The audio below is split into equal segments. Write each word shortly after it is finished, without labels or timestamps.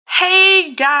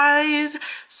Hey guys,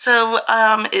 so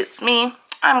it's me.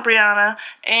 I'm Brianna,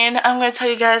 and I'm going to tell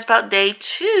you guys about day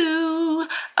 2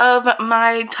 of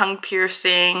my tongue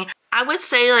piercing. I would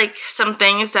say like some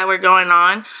things that were going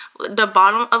on. The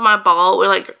bottom of my ball would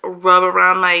like rub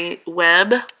around my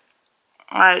web,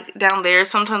 like down there.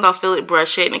 Sometimes I'll feel it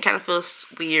brush it and it kind of feels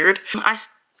weird. I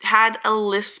had a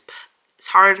lisp. It's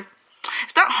hard.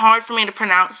 It's not hard for me to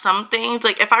pronounce some things.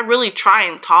 Like if I really try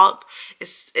and talk,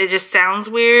 it just sounds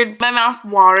weird. My mouth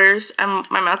waters and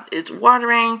my mouth is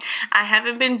watering. I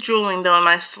haven't been drooling though in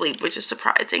my sleep, which is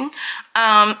surprising.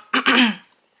 But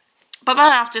my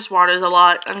mouth just waters a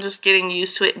lot. I'm just getting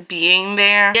used to it being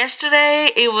there.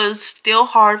 Yesterday, it was still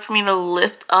hard for me to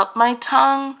lift up my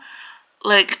tongue.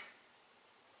 Like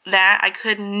that, I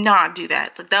could not do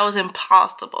that. Like that was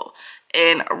impossible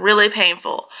and really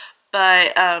painful.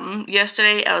 But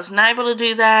yesterday I was not able to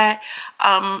do that.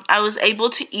 I was able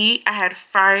to eat. I had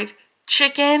fried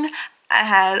chicken. I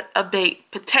had a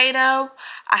baked potato.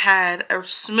 I had a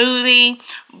smoothie.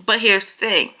 But here's the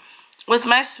thing. With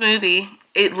my smoothie,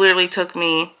 it literally took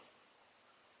me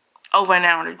over an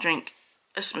hour to drink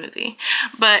a smoothie.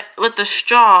 But with the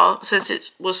straw, since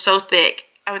it was so thick,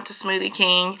 I went to Smoothie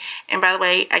King. And by the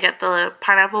way, I got the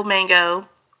pineapple mango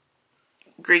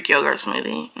Greek yogurt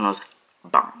smoothie. And it was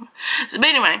bomb. So, but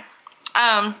anyway,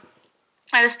 I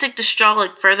had to stick the straw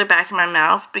like further back in my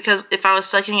mouth, because if I was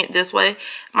sucking it this way,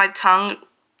 my tongue,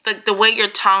 like the way your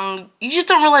tongue, you just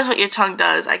don't realize what your tongue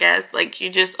does, I guess. Like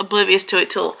you're just oblivious to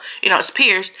it till, you know, it's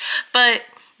pierced. But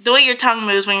the way your tongue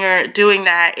moves when you're doing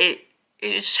that, it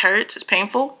just hurts. It's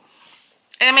painful.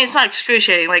 I mean, it's not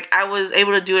excruciating. Like, I was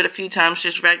able to do it a few times,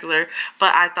 just regular.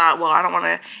 But I thought, well, I don't want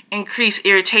to increase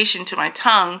irritation to my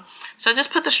tongue. So I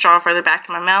just put the straw further back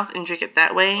in my mouth and drink it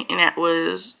that way. And it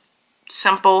was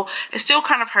simple. It still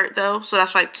kind of hurt, though. So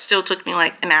that's why it still took me,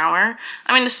 like, an hour.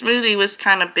 I mean, the smoothie was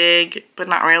kind of big, but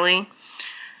not really.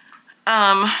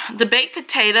 The baked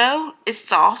potato is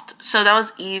soft. So that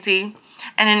was easy.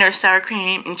 And then there's sour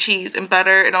cream and cheese and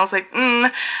butter. And I was like,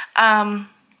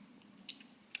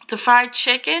 the fried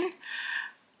chicken,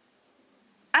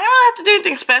 I don't really have to do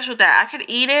anything special with that. I could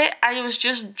eat it. I was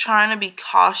just trying to be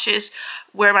cautious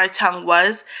where my tongue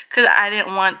was, because I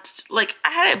didn't want, like,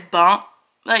 I had it bump,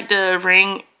 like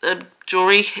the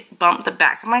jewelry bumped the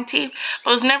back of my teeth,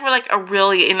 but it was never like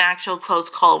an actual close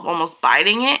call of almost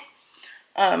biting it.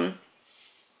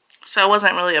 So it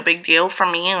wasn't really a big deal for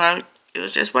me. It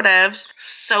was just whatevs.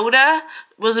 Soda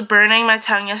was burning my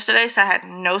tongue yesterday, so I had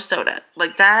no soda.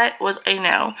 Like, that was a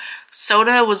no.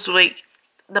 Soda was like,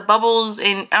 the bubbles,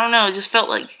 and I don't know, it just felt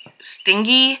like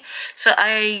stingy. So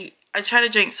I tried to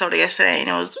drink soda yesterday and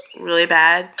it was really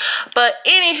bad. But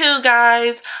anywho,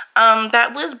 guys,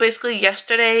 that was basically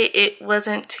yesterday. It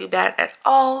wasn't too bad at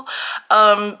all.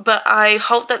 But I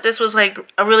hope that this was like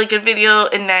a really good video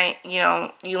and that, you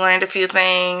know, you learned a few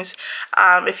things.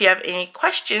 If you have any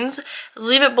questions,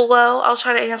 leave it below. I'll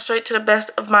try to answer it to the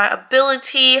best of my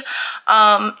ability.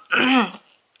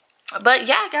 But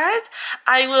yeah, guys,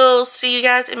 I will see you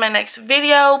guys in my next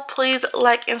video. Please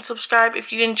like and subscribe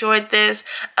if you enjoyed this.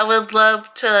 I would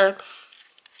love to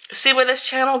see where this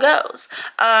channel goes.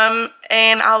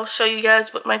 And I'll show you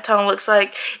guys what my tongue looks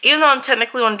like. Even though I'm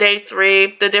technically on day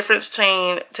 3, the difference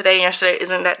between today and yesterday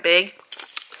isn't that big.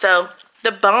 So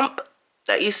the bump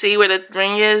that you see where the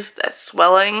ring is, that's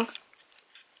swelling.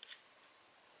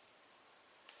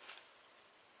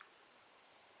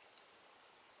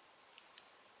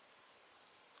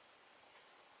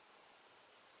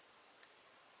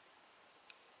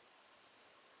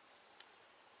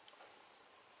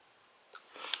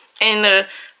 And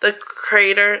the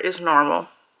crater is normal.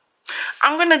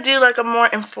 I'm gonna do like a more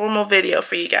informal video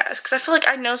for you guys, because I feel like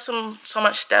I know so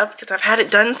much stuff, because I've had it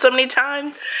done so many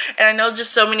times and I know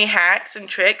just so many hacks and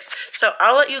tricks. So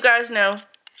I'll let you guys know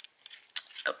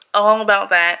all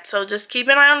about that. So just keep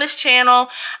an eye on this channel,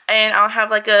 and I'll have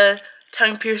like a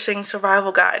tongue piercing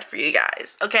survival guide for you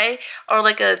guys, okay? Or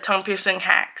like a tongue piercing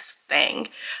hacks thing.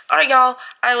 Alright, y'all,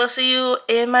 I will see you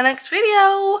in my next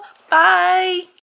video. Bye.